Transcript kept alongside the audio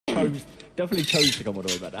definitely chose to come all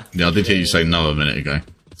the way back down. Yeah, I did hear you say no a minute ago.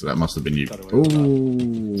 So that must have been you.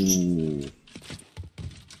 Ooh.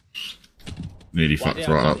 Nearly fucked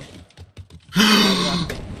right up.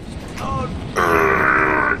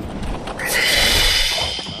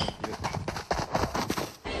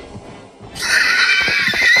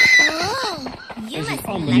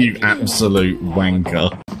 You absolute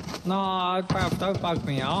wanker. No, bruv, don't bug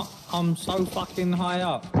me out. I'm so fucking high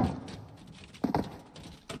up.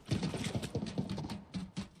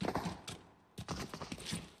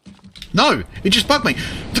 No, it just bugged me.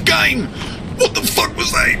 The game! What the fuck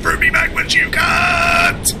was that? He threw me backwards, you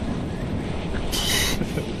cunt!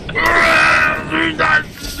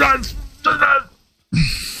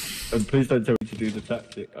 And please don't tell me to do the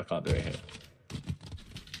tactic. I can't do it here.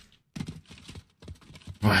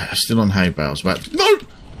 Right, I'm still on hay bales. But no!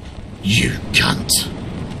 You cunt!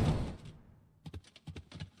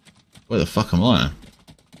 Where the fuck am I?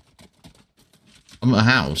 I'm at a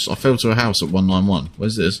house. I fell to a house at 191.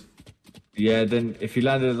 Where's this? Yeah, then if you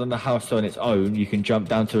landed on the house on its own, you can jump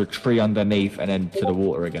down to a tree underneath and then to the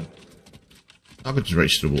water again. I could just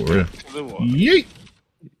reach the water here. The water. Yeet!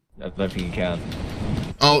 I don't think you can.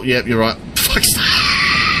 Oh, yeah, you're right. Fuck.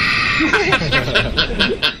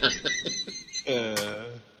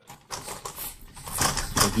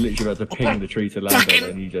 I was literally about to ping the tree to land on it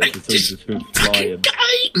and you just flying.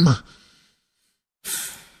 Game!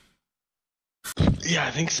 Yeah,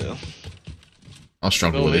 I think so. I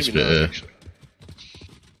struggle Oh, with this maybe bit not, here. actually.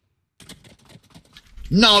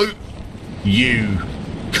 No! You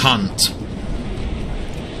cunt.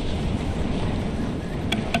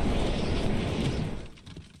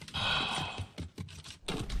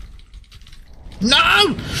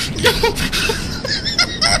 No!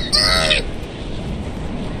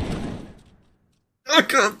 I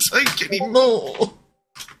can't take any more.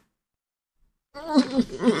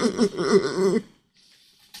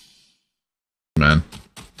 Man.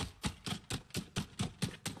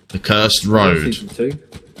 The cursed road. Season 2?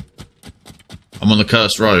 I'm on the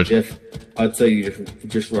cursed road. Yeah, I'd say you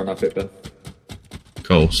just run up it, Ben.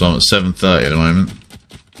 Cool, so I'm at 7:30 at the moment.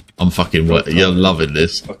 I'm fucking wet. You're loving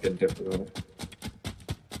this. Fucking different.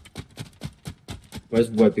 Where's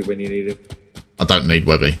Webby when you need him? I don't need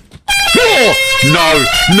Webby. Oh! No!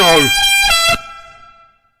 No!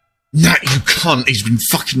 Nat, you cunt! He's been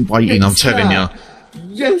fucking waiting, I'm telling you.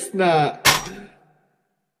 Yes, Nat!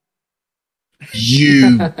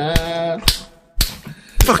 You I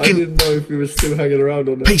fucking didn't know if he was still hanging around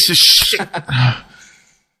or not. piece of shit!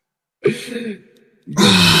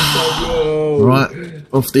 Whoa. Right,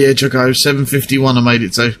 off the edge I go. 7:51 I made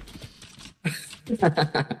it to.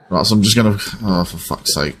 Right, so I'm just gonna... Oh, for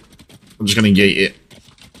fuck's sake. I'm just gonna yeet it.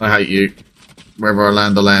 I hate you. Wherever I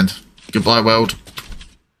land, I land. Goodbye, world.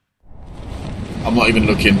 I'm not even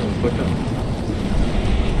looking.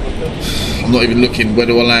 I'm not even looking. Where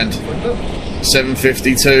do I land?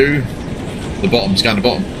 7:52. The bottom's going to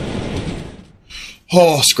bottom.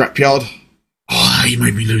 Oh, scrapyard. Oh, you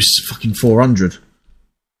made me lose fucking 400.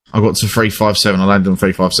 I got to 357. I landed on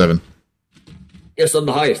 357. Yes, I'm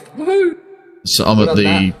the highest. Woohoo! So I'm at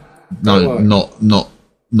the... No, not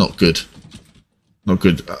good. Not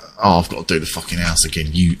good. Oh, I've got to do the fucking house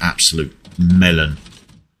again. You absolute melon.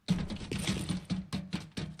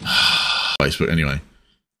 Facebook, anyway.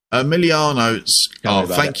 Emiliano,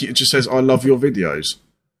 thank you. It just says, I love your videos.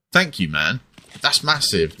 Thank you, man. That's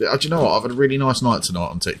massive. Do you know what? I've had a really nice night tonight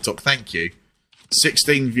on TikTok. Thank you.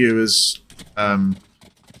 16 viewers, some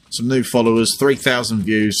new followers, 3,000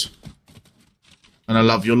 views. And I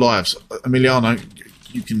love your lives. Emiliano,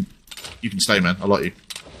 you can stay, man. I like you.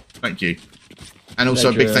 Thank you. And also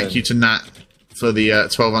a big thank you to Nat for the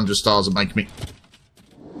 1,200 stars and making me...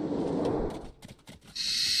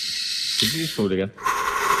 Did you just fall again?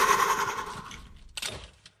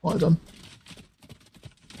 What have I done?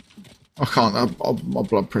 I can't. My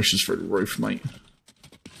blood pressure's through the roof, mate.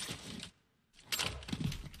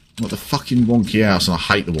 What the fucking wonky house, and I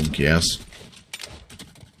hate the wonky house.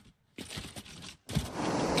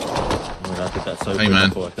 I did that so Hey,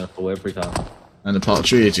 man. I can fall every time. And the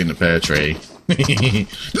partridge in the pear tree. No!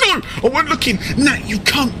 I wasn't looking! Nat, you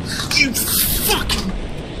cunt! You fucking...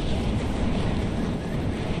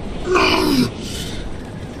 No!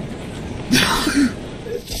 No!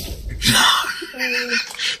 No!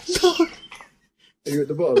 No! Are you at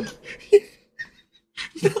the bottom?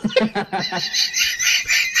 What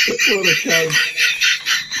a cunt.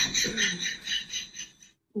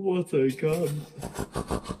 What a cunt.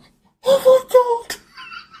 Oh my god!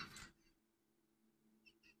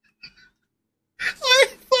 I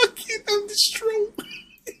fucking am distraught.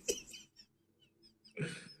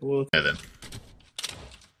 What? Yeah, then.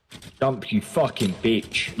 Jump, you fucking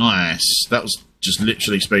bitch. Nice. That was just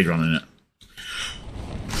literally speedrunning it.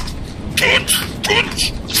 No.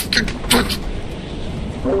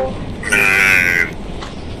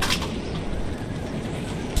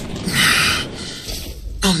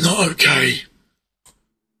 I'm not okay.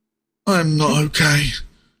 I'm not okay.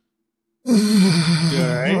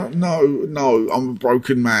 Alright? No, I'm a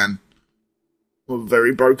broken man. I'm a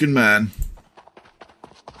very broken man.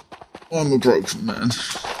 I'm a broken man.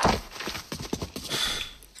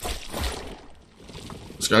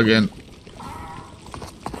 Let's go again.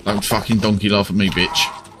 Don't fucking donkey laugh at me, bitch.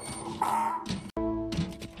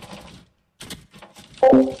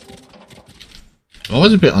 I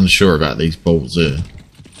was a bit unsure about these balls here.